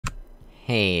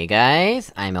Hey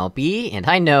guys, I'm LB, and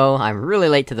I know I'm really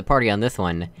late to the party on this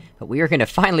one, but we are gonna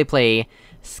finally play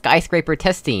Skyscraper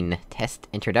Testing Test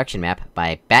Introduction Map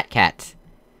by Batcat.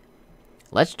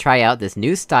 Let's try out this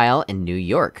new style in New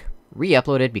York.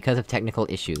 Re-uploaded because of technical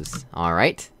issues.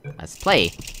 Alright, let's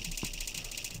play.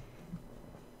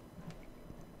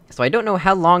 So I don't know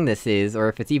how long this is, or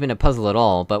if it's even a puzzle at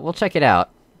all, but we'll check it out.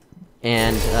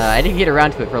 And, I didn't get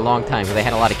around to it for a long time, because I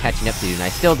had a lot of catching up to do, and I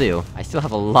still do. I still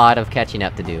have a lot of catching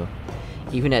up to do.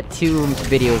 Even at 2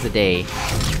 videos a day,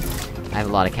 I have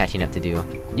a lot of catching up to do.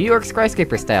 New York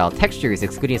skyscraper style, textures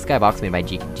excluding skybox made by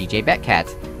GJ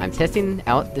Batcat. I'm testing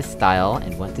out this style,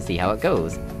 and want to see how it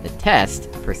goes. The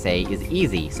test, per se, is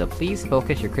easy, so please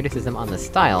focus your criticism on the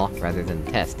style, rather than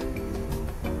the test.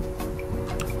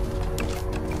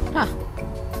 Huh.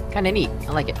 Kinda neat,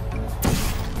 I like it.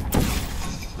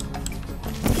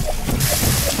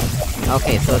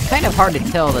 Okay, so it's kind of hard to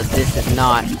tell that this is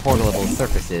not portable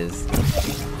surfaces.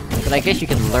 But I guess you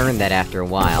can learn that after a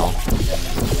while.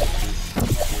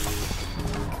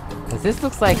 Cause this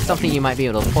looks like something you might be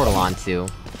able to portal onto.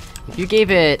 If you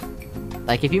gave it...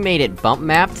 like, if you made it bump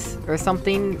mapped, or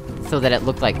something, so that it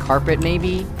looked like carpet,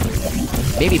 maybe?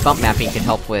 Maybe bump mapping could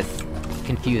help with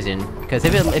confusion. Cause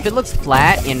if it looks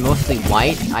flat and mostly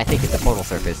white, I think it's a portal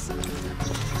surface.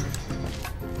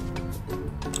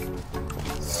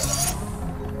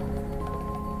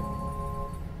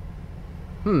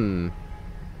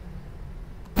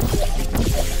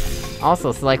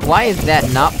 Also, so like, why is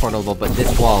that not portable, but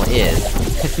this wall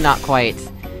is? It's not quite...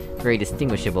 very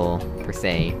distinguishable, per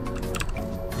se.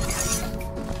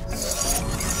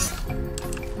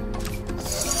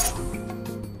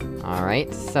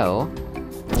 Alright, so...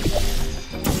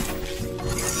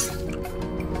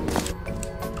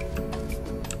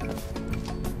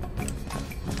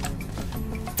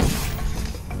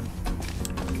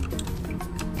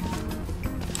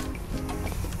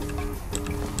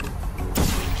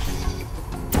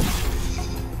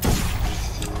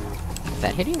 Is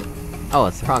that hitting? Oh,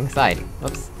 it's the wrong side.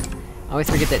 Whoops. I always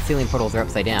forget that ceiling portals are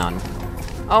upside down.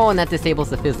 Oh, and that disables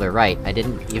the fizzler, right. I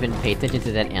didn't even pay attention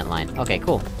to that antline. Okay,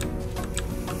 cool.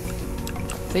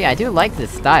 So yeah, I do like this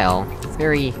style. It's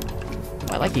very...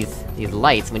 oh, I like these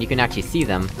lights when you can actually see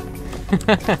them.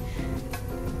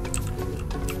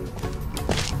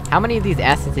 How many of these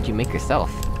assets did you make yourself?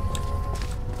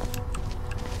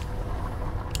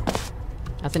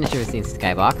 That's an interesting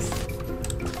skybox.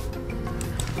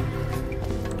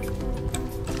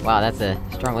 Wow, that's a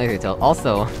strong laser tilt.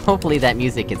 Also, hopefully that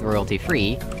music is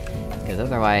royalty-free, because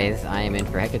otherwise I am in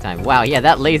for a heck of a time. Wow, yeah,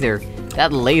 that laser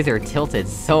tilted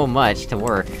so much to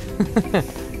work.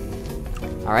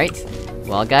 Alright.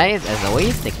 Well guys, as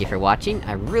always, thank you for watching,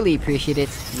 I really appreciate it.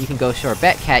 You can go show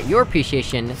Batcat your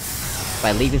appreciation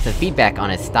by leaving some feedback on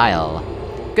his style.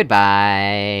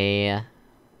 Goodbye!